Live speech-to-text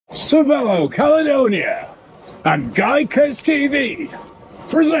Cervelo, Caledonia, and Geica's TV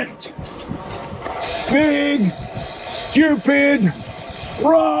present Big Stupid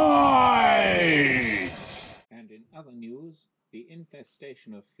Ride! And in other news, the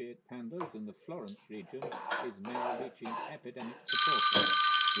infestation of Fiat pandas in the Florence region is now reaching epidemic proportions,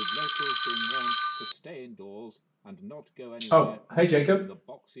 with locals being warned to stay indoors and not go anywhere. Oh, hey Jacob. The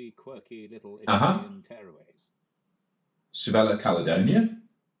boxy, quirky little Italian terrorways. Cervelo, Caledonia.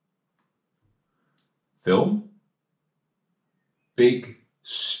 Film. Big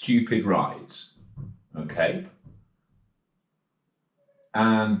Stupid Rides. Okay.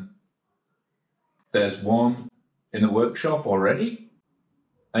 And there's one in the workshop already.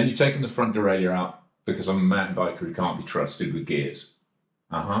 And you've taken the front derailleur out because I'm a mountain biker who can't be trusted with gears.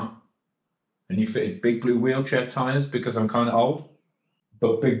 And you fitted big blue wheelchair tyres because I'm kind of old.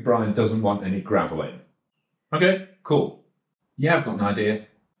 But Big Brian doesn't want any gravel in. Okay, cool. Yeah, I've got an idea.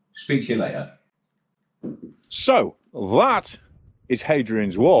 Speak to you later. So, that is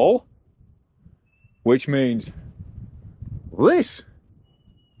Hadrian's Wall, which means this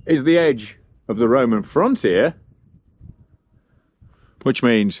is the edge of the Roman frontier, which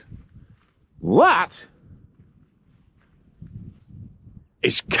means that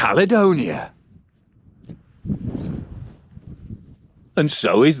is Caledonia. And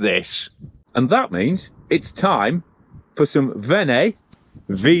so is this. And that means it's time for some Vene,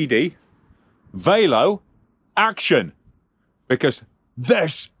 Vidi, Velo action. Because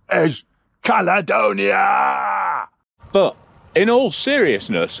this is Caledonia! But in all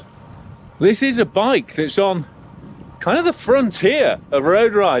seriousness, this is a bike that's on kind of the frontier of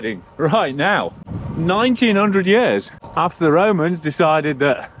road riding right now. 1900 years after the Romans decided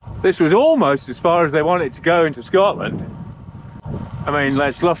that this was almost as far as they wanted to go into Scotland. I mean,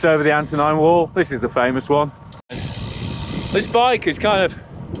 let's gloss over the Antonine Wall. This is the famous one. This bike is kind of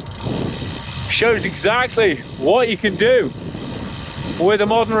shows exactly what you can do with a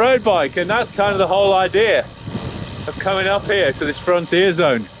modern road bike, and that's kind of the whole idea of coming up here to this frontier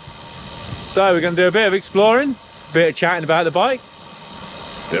zone. So we're going to do a bit of exploring, a bit of chatting about the bike,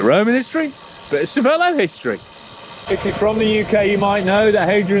 a bit of Roman history, a bit of Cervelo history. If you're from the UK, you might know that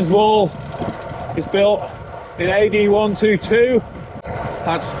Hadrian's Wall is built in AD 122.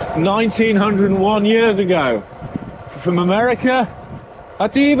 That's 1901 years ago. From America,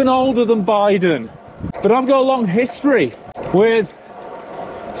 that's even older than Biden. But I've got a long history with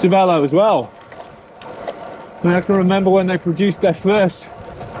Cervelo as well. I mean, I can remember when they produced their first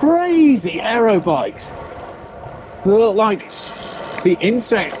crazy aero bikes. They looked like the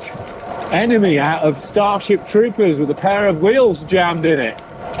insect enemy out of Starship Troopers with a pair of wheels jammed in it.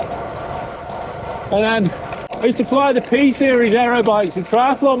 And then I used to fly the P-Series aero bikes in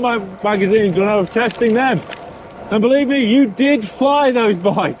triathlon magazines when I was testing them. And believe me, you did fly those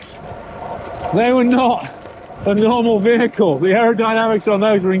bikes. They were not a normal vehicle. The aerodynamics on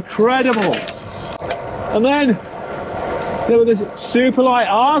those were incredible. And then there were the Superlight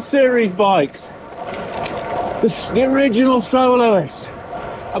R-Series bikes. The original soloist.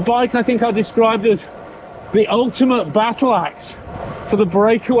 A bike I think I described as the ultimate battle axe for the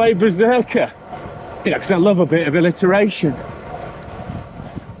breakaway berserker. You know, because I love a bit of alliteration.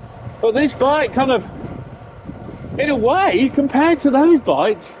 But this bike kind of, in a way, compared to those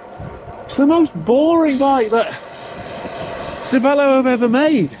bikes, it's the most boring bike that Cervelo have ever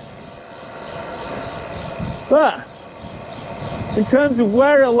made. But in terms of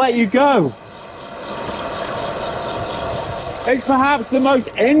where it'll let you go, it's perhaps the most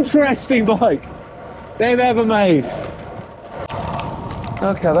interesting bike they've ever made.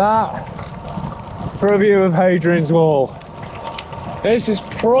 Look at that for a view of Hadrian's Wall. This is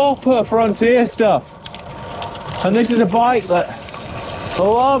proper frontier stuff. And this is a bike that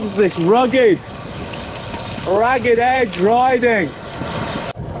loves this rugged, ragged edge riding.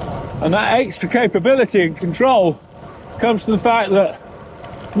 And that extra capability and control comes from the fact that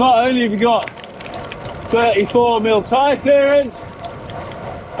not only have you got 34mm tyre clearance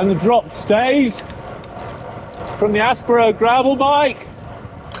and the dropped stays from the Aspero gravel bike,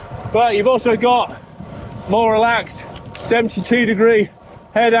 but you've also got more relaxed 72-degree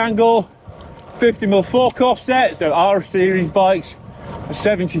head angle, 50mm fork offset, so R series bikes are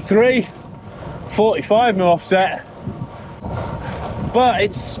 73, 45mm offset, but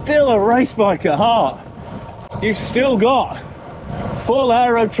it's still a race bike at heart. You've still got full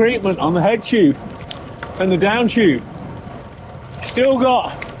aero treatment on the head tube and the down tube. Still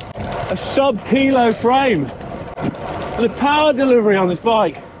got a sub-kilo frame, and the power delivery on this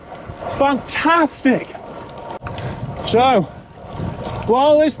bike is fantastic. So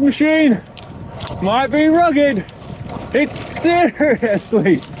while this machine might be rugged, it's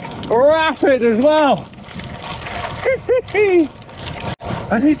seriously rapid as well.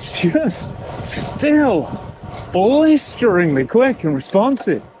 And it's just still blisteringly quick and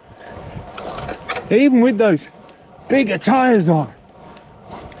responsive. Even with those bigger tyres on,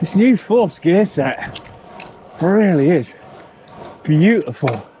 this new forced gear set really is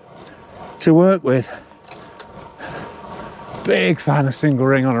beautiful to work with. Big fan of single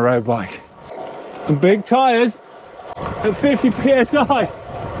ring on a road bike. And big tyres at 50 psi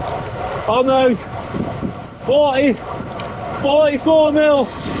on those 44 mil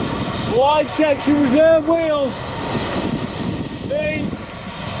wide section reserve wheels means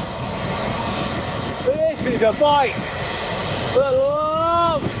this is a bike that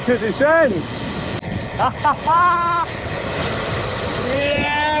loves to descend.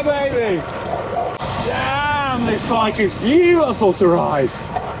 Yeah, baby! Damn, this bike is beautiful to ride.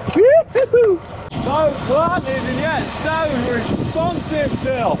 So planted and yet so responsive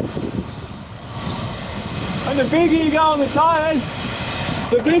still. And the bigger you go on the tyres,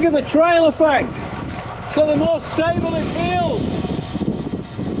 the bigger the trail effect. So the more stable it feels.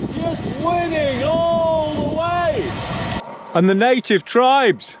 Just winning all the way. And the native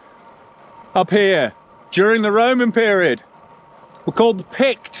tribes up here during the Roman period were called the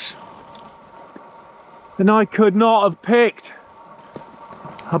Picts. And I could not have picked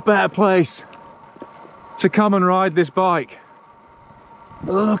a better place to come and ride this bike.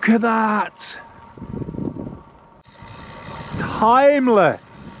 Look at that. Timeless.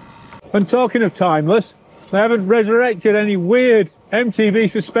 And talking of timeless, they haven't resurrected any weird MTB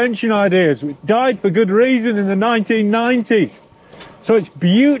suspension ideas which died for good reason in the 1990s. So it's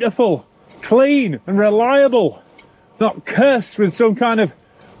beautiful, clean and reliable, not cursed with some kind of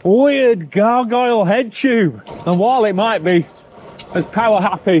weird gargoyle head tube. And while it might be as power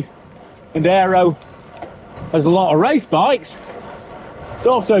happy and aero as a lot of race bikes, it's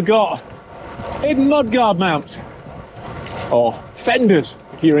also got hidden mudguard mounts, or fenders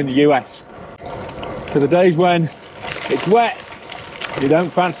if you're in the US. For the days when it's wet, you don't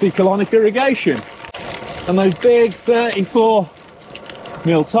fancy colonic irrigation. And those big 34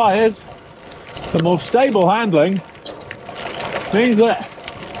 mil tyres, the more stable handling, means that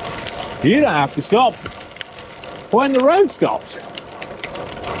you don't have to stop when the road stops.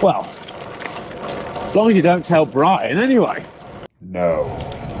 Well, as long as you don't tell Brian anyway. No.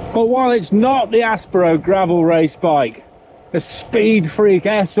 But while it's not the Aspero gravel race bike, a Speed Freak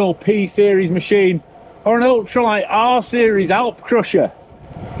S or P series machine, or an ultralight R series Alp crusher,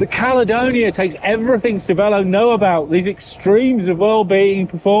 the Caledonia takes everything Cervelo know about these extremes of world-beating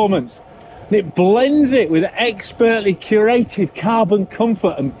performance, and it blends it with expertly curated carbon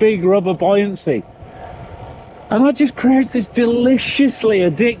comfort and big rubber buoyancy. And that just creates this deliciously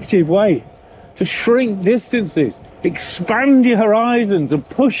addictive way to shrink distances, expand your horizons and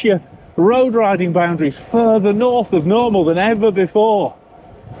push your road riding boundaries further north of normal than ever before.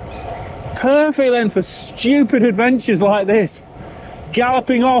 Perfect then for stupid adventures like this,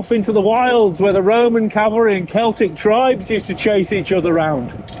 galloping off into the wilds where the Roman cavalry and Celtic tribes used to chase each other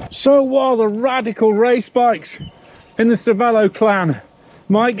around. So while the radical race bikes in the Cervelo clan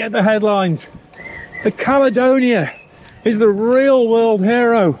might get the headlines, the Caledonia is the real world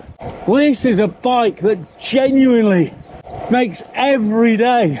hero. This is a bike that genuinely makes every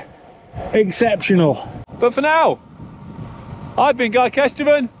day exceptional. But for now, I've been Guy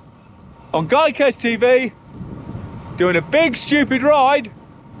Kesterman on Guy Kest TV, doing a big stupid ride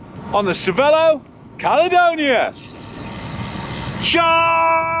on the Cervelo Caledonia. Charge!